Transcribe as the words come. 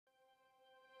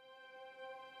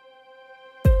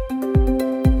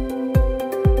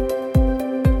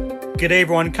G'day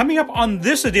everyone, coming up on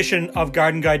this edition of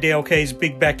Garden Guy DLK's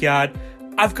Big Backyard,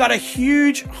 I've got a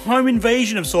huge home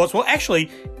invasion of sorts. Well, actually,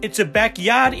 it's a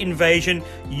backyard invasion.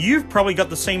 You've probably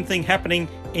got the same thing happening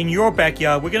in your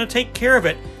backyard. We're going to take care of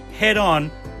it head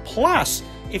on. Plus,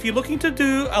 if you're looking to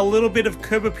do a little bit of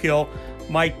curb appeal,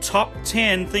 my top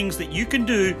 10 things that you can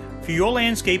do for your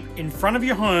landscape in front of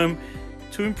your home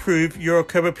to improve your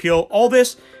curb appeal. All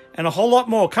this and a whole lot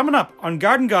more coming up on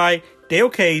Garden Guy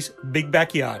DLK's Big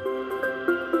Backyard.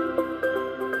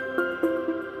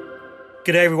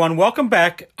 G'day everyone, welcome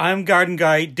back. I'm Garden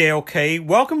Guy Dale K.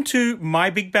 Welcome to my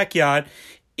big backyard.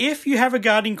 If you have a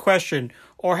gardening question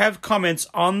or have comments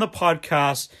on the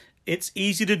podcast, it's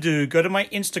easy to do. Go to my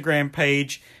Instagram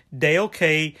page, Dale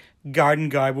K Garden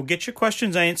Guy. We'll get your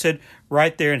questions answered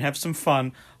right there and have some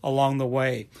fun along the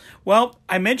way. Well,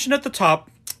 I mentioned at the top,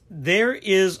 there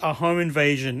is a home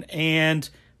invasion and,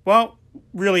 well,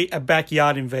 really a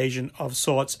backyard invasion of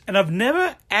sorts. And I've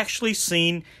never actually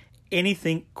seen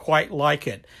anything quite like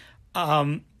it.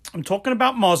 I'm talking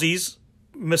about mozzies.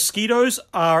 Mosquitoes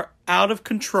are out of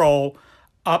control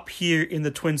up here in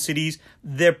the Twin Cities.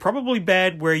 They're probably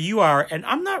bad where you are, and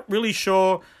I'm not really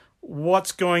sure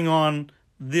what's going on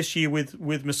this year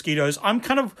with mosquitoes. I'm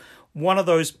kind of one of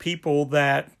those people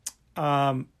that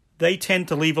they tend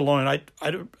to leave alone. I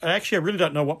really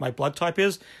don't know what my blood type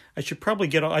is. I should probably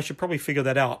figure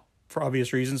that out for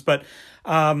obvious reasons, but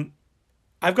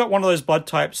I've got one of those blood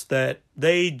types that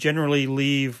they generally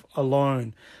leave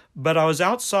alone. But I was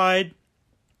outside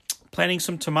planting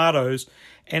some tomatoes,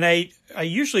 and I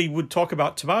usually would talk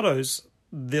about tomatoes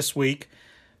this week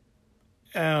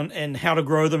and how to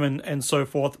grow them and so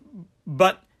forth.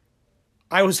 But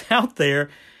I was out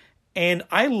there, and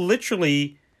I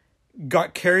literally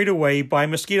got carried away by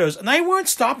mosquitoes, and they weren't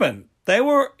stopping. They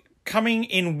were coming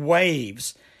in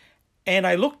waves. And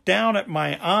I looked down at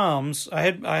my arms. I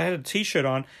had a t-shirt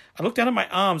on. I looked down at my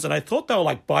arms, and I thought they were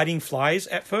like biting flies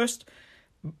at first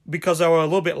because they were a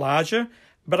little bit larger.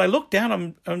 But I looked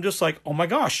down, I'm just like, oh my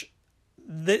gosh,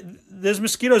 there's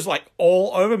mosquitoes like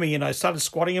all over me. And I started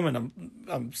squatting them,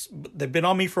 and they've been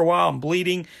on me for a while. I'm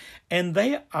bleeding, and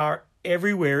they are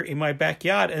everywhere in my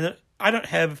backyard. And I don't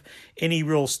have any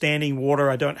real standing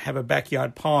water. I don't have a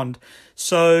backyard pond,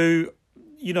 so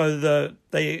you know,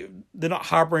 they're not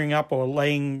harboring up or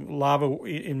laying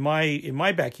larvae in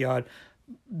my backyard,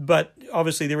 but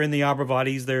obviously they're in the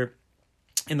arborvitaes, they're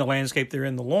in the landscape, they're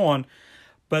in the lawn,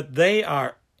 but they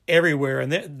are everywhere,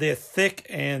 and they're thick,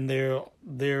 and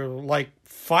they're like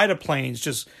fighter planes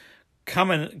just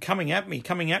coming at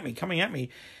me,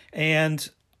 and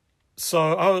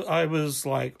so I was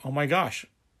like, oh my gosh,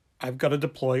 I've got to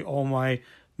deploy all my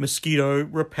mosquito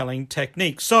repelling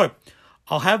techniques. So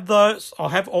I'll have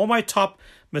all my top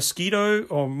mosquito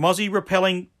or mozzie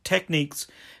repelling techniques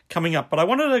coming up. But I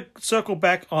wanted to circle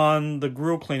back on the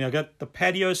grill cleaning. I got the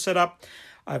patio set up.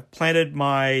 I've planted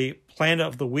my plant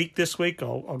of the week this week.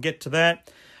 I'll get to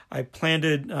that. I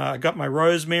got my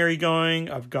rosemary going.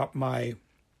 I've got my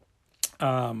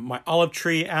olive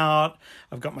tree out.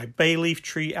 I've got my bay leaf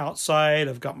tree outside.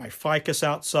 I've got my ficus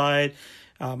outside.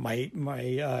 My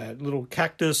little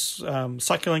cactus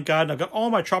succulent garden. I've got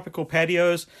all my tropical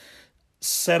patios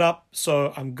set up,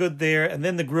 so I'm good there. And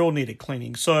then the grill needed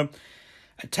cleaning. So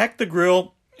I tacked the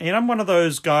grill, and I'm one of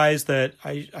those guys that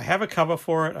I have a cover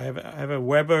for it. I have a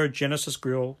Weber Genesis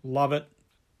grill. Love it.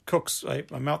 Cooks.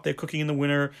 I'm out there cooking in the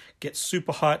winter. Gets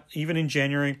super hot, even in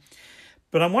January.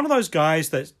 But I'm one of those guys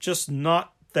that's just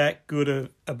not that good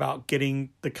about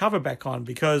getting the cover back on,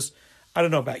 because I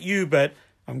don't know about you, but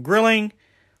I'm grilling.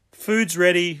 Food's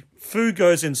ready, food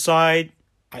goes inside,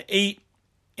 I eat,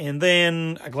 and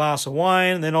then a glass of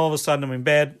wine, and then all of a sudden I'm in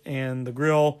bed and the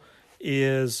grill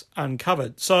is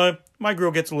uncovered. So my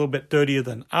grill gets a little bit dirtier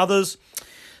than others.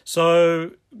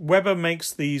 So Weber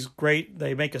makes these great,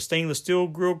 they make a stainless steel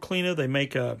grill cleaner, they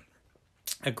make a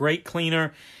great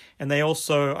cleaner, and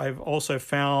I've also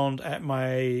found at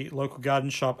my local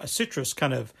garden shop a citrus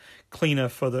kind of cleaner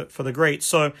for the grates.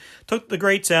 So took the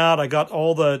grates out. I got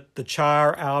all the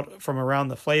char out from around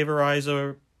the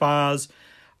flavorizer bars.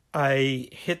 I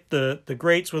hit the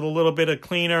grates with a little bit of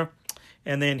cleaner,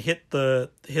 and then hit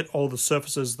all the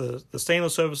surfaces, the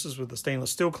stainless surfaces with the stainless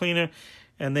steel cleaner,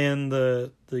 and then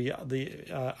the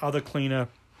other cleaner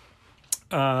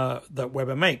that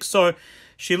Weber makes. So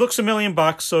she looks $1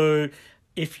 million. So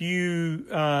if you,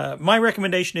 my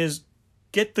recommendation is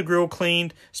get the grill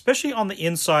cleaned, especially on the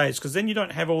insides, because then you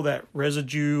don't have all that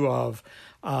residue of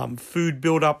food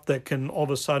buildup that can all of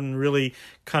a sudden really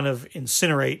kind of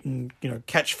incinerate and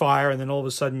catch fire, and then all of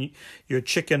a sudden your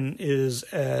chicken is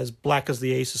as black as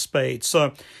the ace of spades.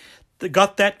 So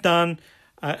got that done.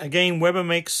 Again, Weber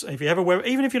makes, if you have a Weber,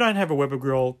 even if you don't have a Weber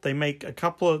grill, they make a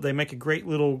great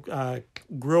little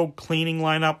grill cleaning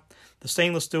lineup. The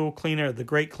stainless steel cleaner, the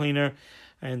grate cleaner,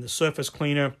 and the surface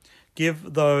cleaner.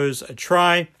 Give those a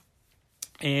try,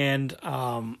 and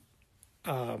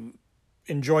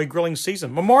enjoy grilling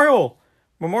season. Memorial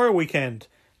weekend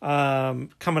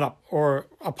coming up or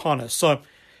upon us. So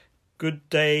good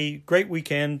day, great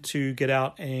weekend to get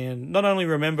out and not only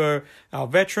remember our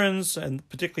veterans and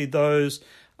particularly those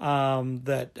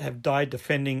that have died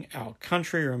defending our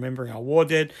country, remembering our war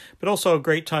dead, but also a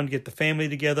great time to get the family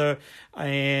together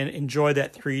and enjoy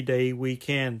that 3-day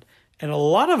weekend. And a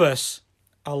lot of us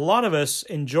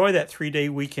enjoy that 3-day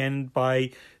weekend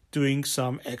by doing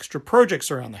some extra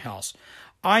projects around the house.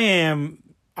 I am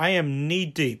knee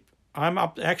deep. I'm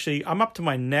up to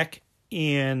my neck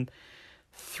in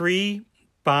 3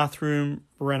 bathroom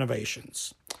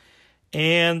renovations.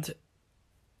 And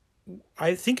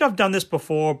I think I've done this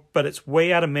before, but it's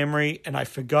way out of memory, and I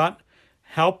forgot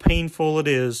how painful it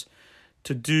is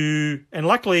to do. And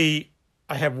luckily,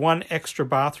 I have 1 extra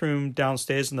bathroom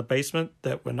downstairs in the basement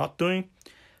that we're not doing.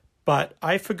 But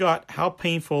I forgot how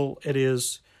painful it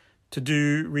is to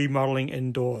do remodeling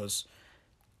indoors.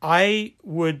 I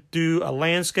would do a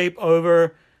landscape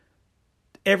over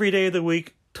every day of the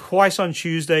week, twice on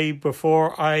Tuesday,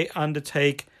 before I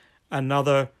undertake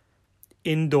another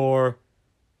indoor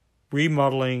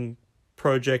remodeling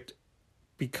project,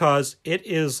 because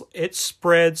it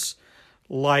spreads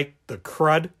like the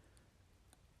crud.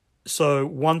 So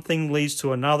one thing leads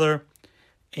to another,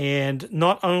 and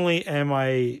not only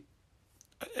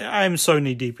I'm so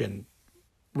knee deep in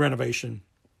renovation,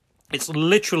 it's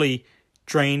literally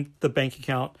drained the bank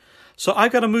account. So I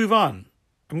got to move on.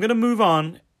 I'm going to move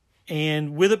on,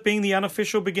 and with it being the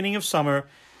unofficial beginning of summer,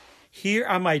 here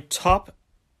are my top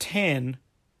 10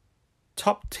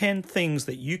 things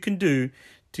that you can do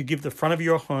to give the front of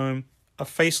your home a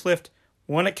facelift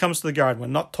when it comes to the garden. We're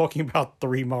not talking about the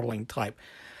remodeling type.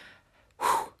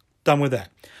 Whew, done with that.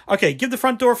 Okay, give the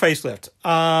front door a facelift.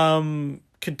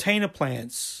 Container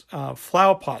plants,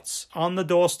 flower pots on the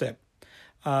doorstep.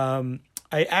 I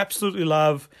absolutely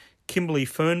love Kimberly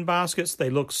fern baskets. They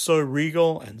look so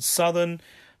regal and southern.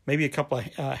 Maybe a couple of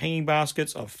hanging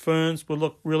baskets of ferns would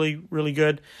look really, really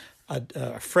good.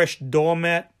 A fresh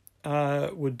doormat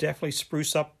would definitely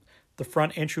spruce up the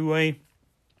front entryway.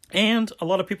 And a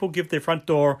lot of people give their front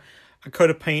door a coat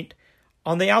of paint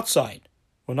on the outside.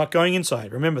 We're not going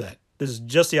inside. Remember that. This is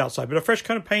just the outside. But a fresh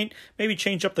coat of paint, maybe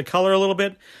change up the color a little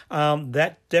bit.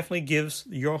 That definitely gives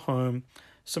your home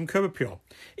some curb appeal.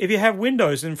 If you have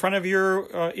windows in front of your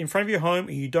home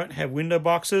and you don't have window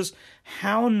boxes,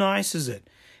 how nice is it?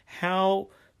 How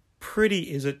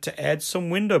pretty is it to add some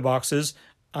window boxes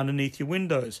underneath your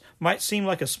windows? Might seem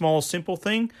like a small, simple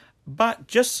thing, but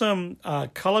just some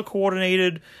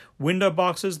color-coordinated window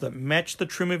boxes that match the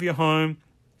trim of your home,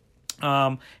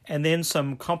 and then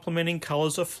some complementing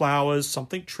colors of flowers,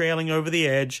 something trailing over the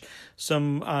edge,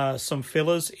 some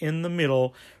fillers in the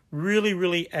middle, really,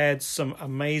 really adds some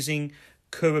amazing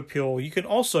curb appeal. You can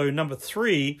also, number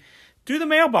 3, do the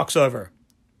mailbox over.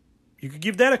 You could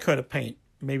give that a coat of paint,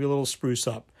 maybe a little spruce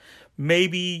up.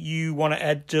 Maybe you want to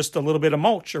add just a little bit of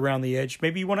mulch around the edge.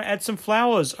 Maybe you want to add some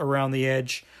flowers around the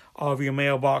edge of your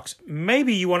mailbox.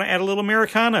 Maybe you want to add a little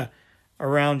Americana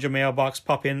around your mailbox,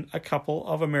 pop in a couple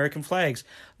of American flags.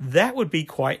 That would be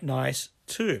quite nice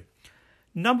too.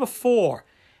 Number 4,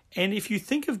 and if you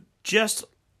think of just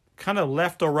kind of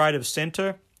left or right of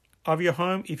center of your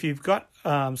home, if you've got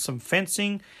some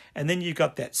fencing and then you've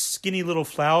got that skinny little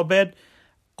flower bed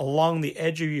along the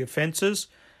edge of your fences,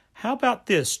 how about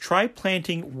this? Try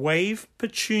planting wave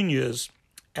petunias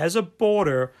as a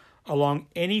border along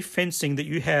any fencing that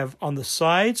you have on the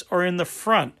sides or in the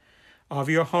front of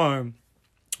your home.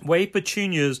 Wave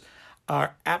petunias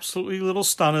are absolutely little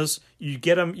stunners. You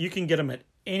can get them at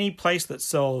any place that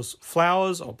sells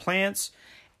flowers or plants,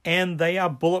 and they are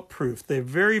bulletproof. They're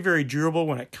very, very durable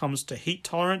when it comes to heat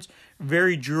tolerance,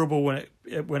 very durable when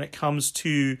it comes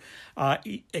to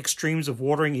extremes of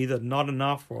watering, either not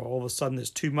enough or all of a sudden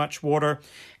there's too much water,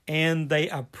 and they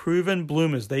are proven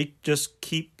bloomers. They just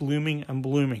keep blooming and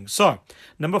blooming. So,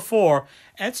 number 4,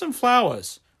 add some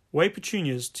flowers, wave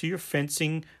petunias, to your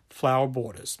fencing flower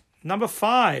borders. Number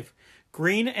 5,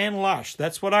 green and lush.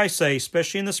 That's what I say,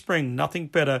 especially in the spring. Nothing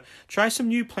better. Try some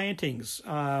new plantings.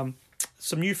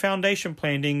 Some new foundation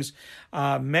plantings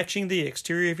matching the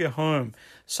exterior of your home.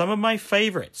 Some of my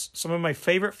favorite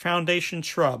foundation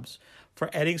shrubs for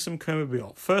adding some curb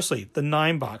appeal. Firstly, the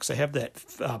 9-box. They have that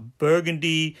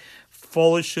burgundy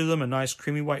foliage to them, a nice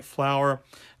creamy white flower.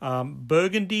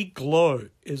 Burgundy Glow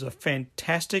is a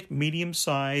fantastic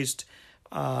medium-sized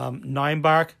 9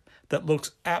 bark that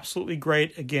looks absolutely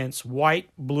great against white,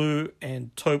 blue,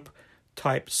 and taupe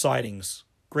type sidings.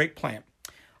 Great plant.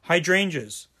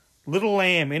 Hydrangeas. Little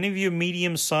lamb. Any of your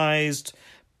medium-sized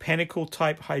panicle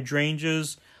type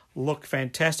hydrangeas look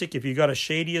fantastic. If you got a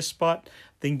shadier spot,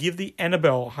 then give the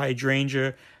Annabelle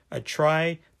hydrangea a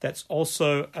try. That's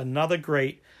also another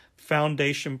great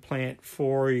foundation plant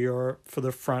for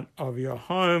the front of your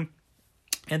home.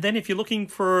 And then if you're looking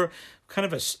for kind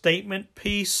of a statement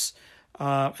piece,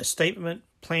 a statement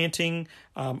planting,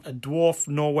 a dwarf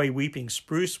Norway weeping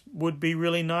spruce would be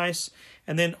really nice.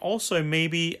 And then also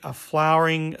maybe a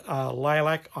flowering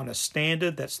lilac on a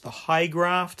standard. That's the high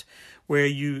graft, where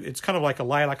it's kind of like a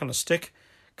lilac on a stick,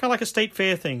 kind of like a state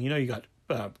fair thing. You got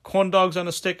corn dogs on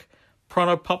a stick,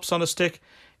 pronto pups on a stick.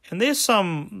 And there's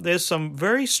some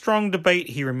very strong debate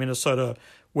here in Minnesota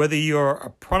whether you're a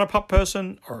pronto pup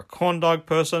person or a corn dog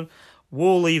person.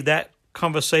 We'll leave that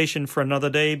conversation for another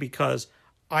day because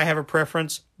I have a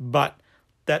preference, but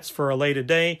that's for a later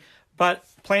day. But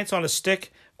plants on a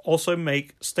stick also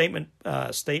make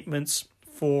statements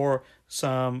for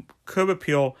some curb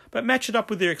appeal, but match it up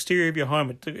with the exterior of your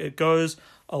home. It goes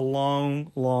a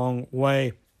long, long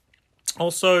way.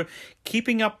 Also,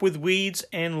 keeping up with weeds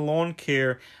and lawn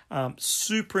care,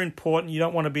 super important. You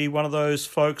don't want to be one of those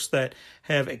folks that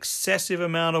have excessive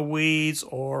amount of weeds,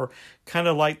 or kind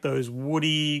of like those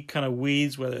woody kind of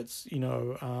weeds, whether it's,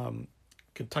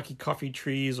 Kentucky coffee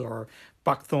trees or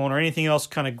buckthorn or anything else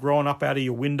kind of growing up out of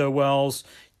your window wells.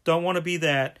 Don't want to be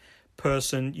that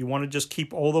person. You want to just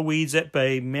keep all the weeds at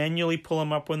bay, manually pull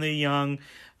them up when they're young,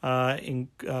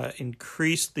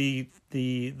 increase the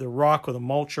rock or the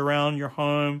mulch around your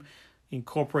home,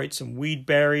 incorporate some weed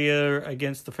barrier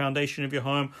against the foundation of your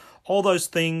home. All those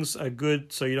things are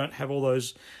good so you don't have all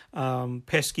those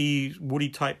pesky woody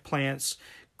type plants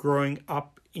growing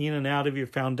up in and out of your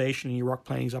foundation and your rock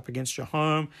plantings up against your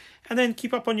home. And then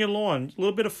keep up on your lawn. A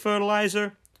little bit of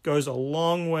fertilizer goes a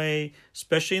long way,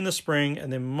 especially in the spring.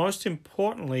 And then most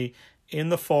importantly, in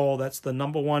the fall. That's the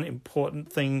number one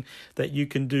important thing that you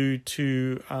can do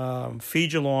to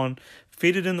feed your lawn.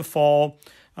 Feed it in the fall,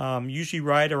 usually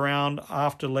right around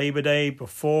after Labor Day,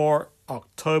 before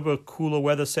October cooler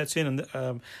weather sets in.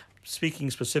 And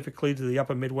speaking specifically to the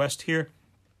upper Midwest here,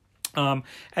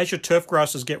 as your turf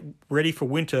grasses get ready for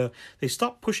winter, they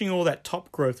stop pushing all that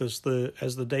top growth as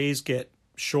the days get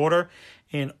shorter,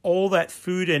 and all that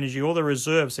food energy, all the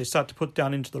reserves, they start to put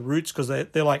down into the roots because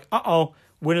they're like,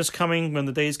 winter's coming when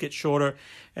the days get shorter,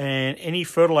 and any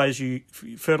fertilizer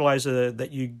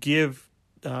that you give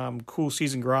cool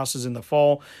season grasses in the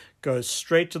fall goes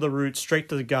straight to the roots, straight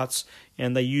to the guts,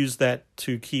 and they use that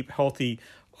to keep healthy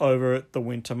over the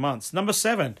winter months. Number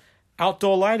 7,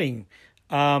 outdoor lighting.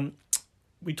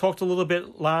 We talked a little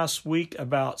bit last week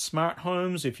about smart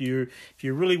homes. If you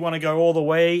really want to go all the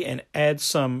way and add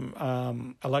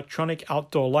some electronic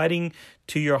outdoor lighting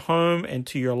to your home and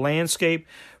to your landscape,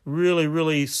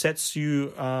 really sets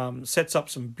up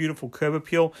some beautiful curb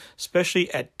appeal,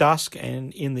 especially at dusk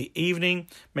and in the evening.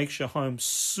 Makes your home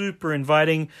super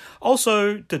inviting.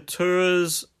 Also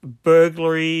deters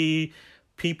burglary,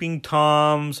 peeping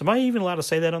toms. Am I even allowed to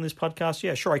say that on this podcast?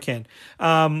 Yeah, sure I can.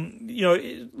 A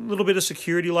little bit of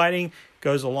security lighting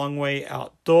goes a long way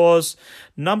outdoors.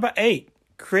 Number 8,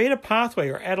 create a pathway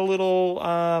or add a little,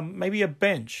 maybe a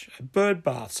bench, a bird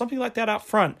bath, something like that out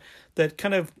front that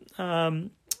kind of,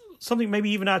 something maybe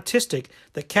even artistic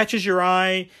that catches your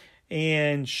eye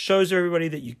and shows everybody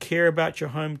that you care about your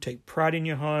home, take pride in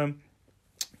your home.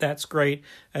 That's great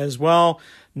as well.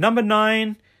 Number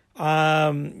 9,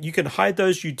 you can hide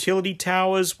those utility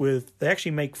towers they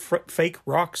actually make fake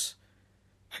rocks.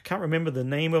 I can't remember the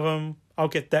name of them. I'll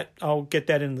get that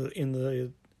in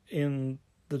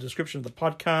the description of the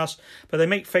podcast. But they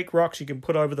make fake rocks you can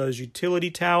put over those utility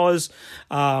towers.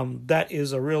 That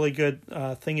is a really good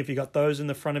thing if you got those in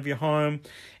the front of your home.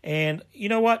 And you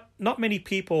know what? Not many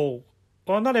people,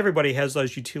 well, not everybody has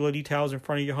those utility towers in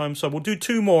front of your home. So we'll do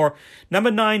 2 more. Number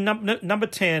 9, number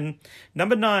 10.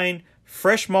 Number 9,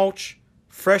 fresh mulch,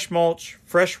 fresh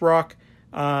rock.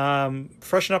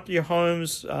 Freshen up your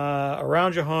homes,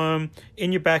 around your home,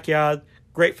 in your backyard.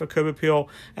 Great for curb appeal.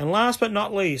 And last but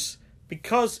not least,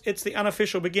 because it's the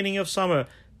unofficial beginning of summer,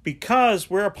 because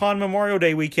we're upon Memorial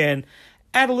Day weekend,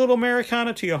 add a little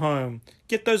Americana to your home.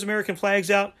 Get those American flags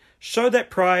out, show that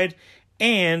pride,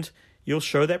 and you'll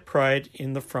show that pride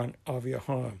in the front of your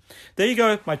home. There you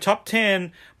go, my top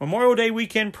 10 Memorial Day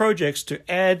weekend projects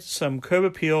to add some curb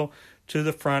appeal to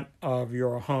the front of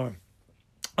your home.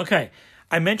 Okay,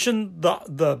 I mentioned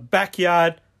the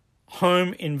backyard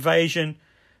home invasion.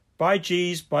 By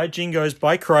geez, by jingos,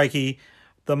 by crikey,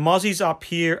 The mozzies up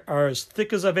here are as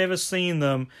thick as I've ever seen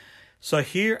them. So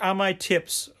here are my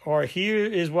tips, or here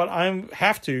is what I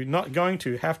have to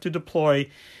deploy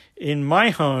in my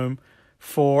home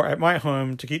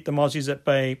to keep the mozzies at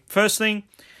bay. First thing,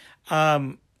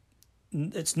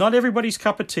 it's not everybody's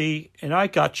cup of tea, and I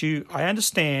got you, I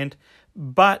understand,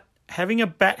 but having a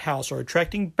bat house or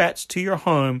attracting bats to your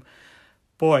home,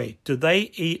 boy, do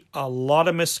they eat a lot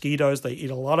of mosquitoes. They eat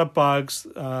a lot of bugs.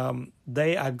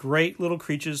 They are great little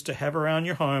creatures to have around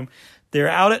your home. They're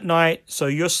out at night, so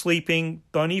you're sleeping.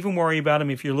 Don't even worry about them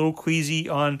if you're a little queasy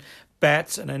on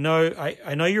bats. And I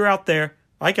know you're out there.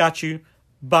 I got you.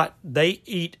 But they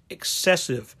eat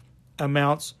excessive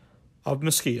amounts of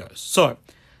mosquitoes. So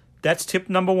that's tip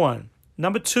number 1.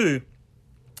 Number 2,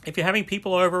 if you're having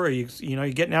people over or you're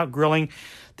getting out grilling,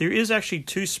 there is actually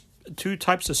two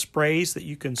types of sprays that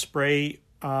you can spray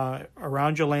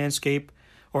around your landscape,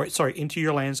 into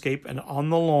your landscape and on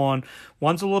the lawn.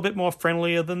 One's a little bit more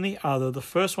friendlier than the other. The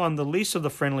first one, the least of the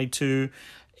friendly two,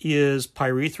 is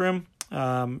pyrethrum.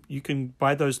 You can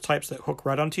buy those types that hook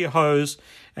right onto your hose,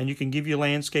 and you can give your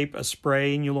landscape a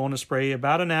spray and your lawn a spray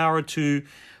about an hour or two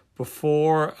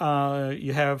before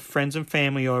you have friends and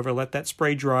family over. Let that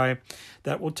spray dry.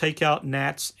 That will take out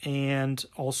gnats and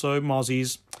also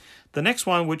mozzies. The next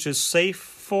one, which is safe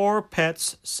for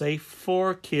pets, safe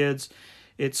for kids,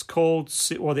 it's called,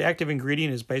 the active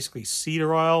ingredient is basically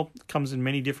cedar oil. It comes in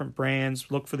many different brands.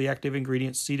 Look for the active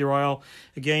ingredient, cedar oil.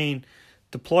 Again,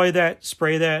 deploy that,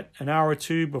 spray that an hour or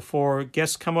two before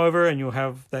guests come over, and you'll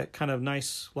have that kind of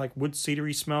nice, like wood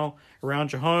cedary smell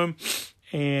around your home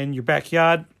and your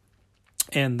backyard.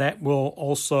 And that will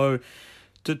also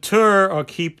deter or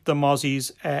keep the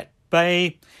mozzies at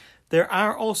bay. There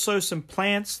are also some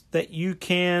plants that you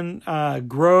can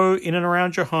grow in and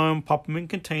around your home. Pop them in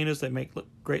containers. They make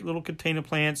great little container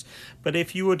plants. But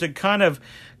if you were to kind of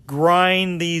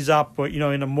grind these up, or,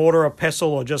 in a mortar or pestle,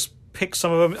 or just pick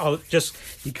some of them,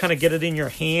 you kind of get it in your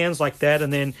hands like that,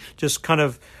 and then just kind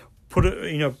of put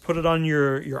it on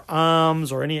your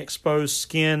arms or any exposed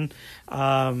skin,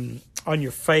 on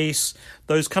your face.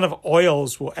 Those kind of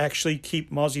oils will actually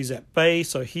keep mozzies at bay.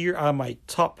 So here are my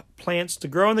top plants to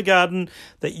grow in the garden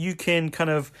that you can kind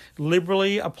of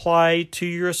liberally apply to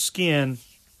your skin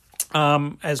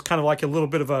as kind of like a little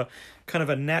bit of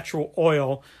a natural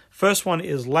oil. First one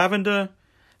is lavender.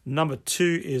 Number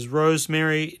 2 is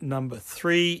rosemary. Number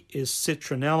 3 is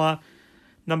citronella.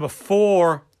 Number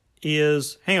 4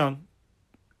 is, hang on,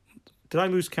 did I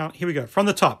lose count? Here we go. From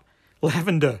the top,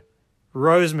 lavender,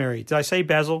 rosemary. Did I say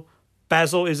basil?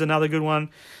 Basil is another good one.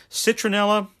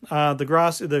 Citronella,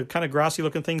 the kind of grassy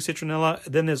looking thing, citronella.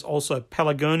 Then there's also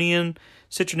pelargonian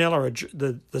citronella,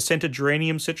 or the scented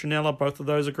geranium citronella. Both of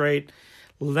those are great.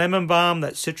 Lemon balm,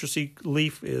 that citrusy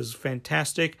leaf, is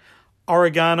fantastic.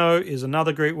 Oregano is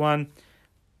another great one.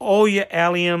 All your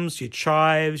alliums, your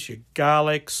chives, your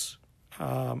garlics,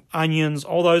 onions,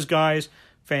 all those guys,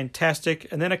 fantastic.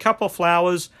 And then a couple of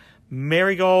flowers,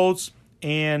 marigolds,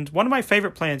 and one of my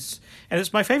favorite plants, and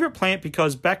it's my favorite plant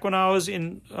because back when I was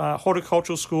in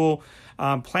horticultural school,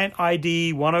 Plant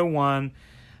ID 101,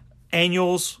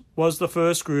 annuals was the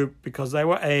first group because they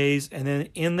were A's, and then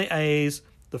in the A's,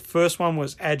 the first one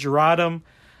was ageratum.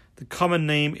 The common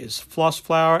name is floss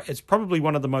flower. It's probably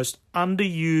one of the most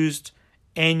underused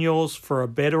annuals for a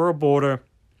bed or a border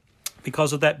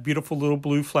because of that beautiful little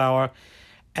blue flower.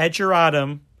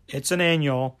 Ageratum, it's an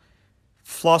annual.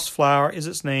 Floss flower is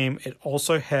its name. It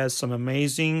also has some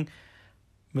amazing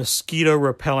mosquito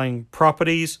repelling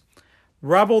properties.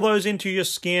 Rub all those into your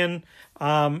skin.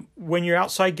 When you're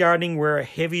outside gardening, wear a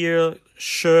heavier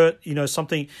shirt,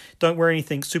 something. Don't wear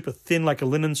anything super thin like a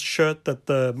linen shirt that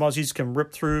the mozzies can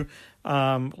rip through,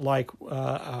 like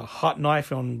a hot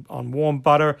knife on warm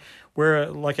butter. Wear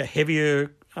like a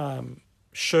heavier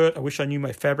shirt. I wish I knew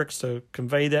my fabrics to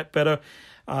convey that better.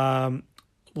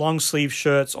 Long sleeve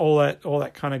shirts, all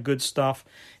that kind of good stuff.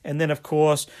 And then, of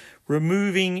course,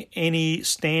 removing any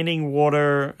standing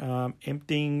water,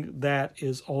 emptying that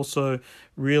is also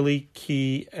really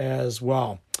key as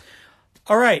well.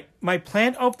 All right, my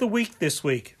plant of the week this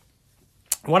week.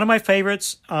 One of my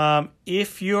favorites,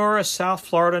 if you're a South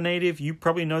Florida native, you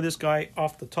probably know this guy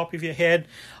off the top of your head.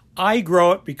 I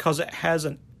grow it because it has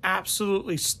an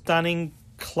absolutely stunning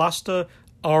cluster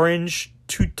orange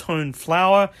two-tone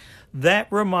flower. That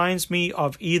reminds me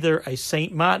of either a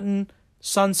St. Martin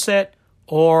sunset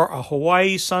or a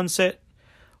Hawaii sunset,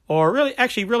 or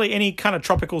really any kind of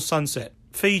tropical sunset.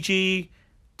 Fiji,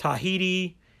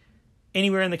 Tahiti,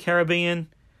 anywhere in the Caribbean.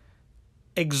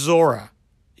 Ixora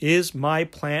is my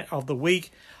plant of the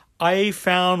week. I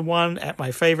found one at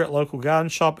my favorite local garden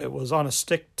shop. It was on a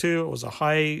stick too. It was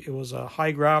a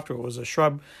high graft, or it was a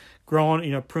shrub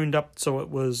grown, pruned up, so it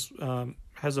was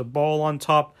has a bowl on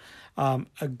top.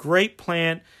 A great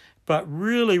plant, but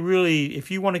really, really, if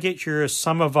you want to get your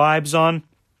summer vibes on,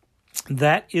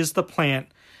 that is the plant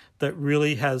that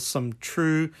really has some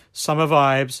true summer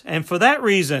vibes. And for that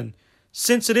reason,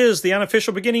 since it is the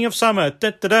unofficial beginning of summer,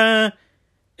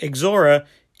 Ixora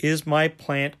is my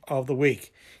plant of the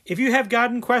week. If you have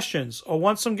garden questions or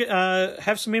want some,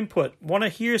 have some input, want to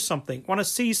hear something, want to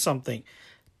see something,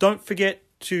 don't forget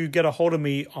to get a hold of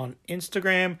me on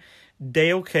Instagram,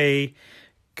 Dale K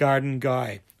Garden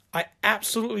Guy. I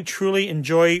absolutely, truly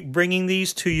enjoy bringing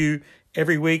these to you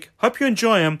every week. Hope you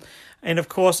enjoy them. And of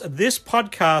course, this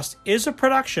podcast is a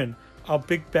production of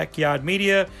Big Backyard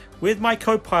Media with my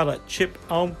co-pilot, Chip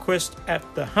Elmquist, at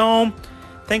the helm.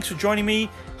 Thanks for joining me.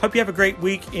 Hope you have a great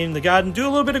week in the garden. Do a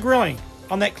little bit of grilling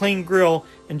on that clean grill.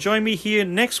 And join me here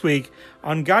next week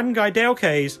on Garden Guy Dale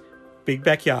K's Big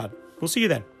Backyard. We'll see you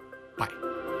then.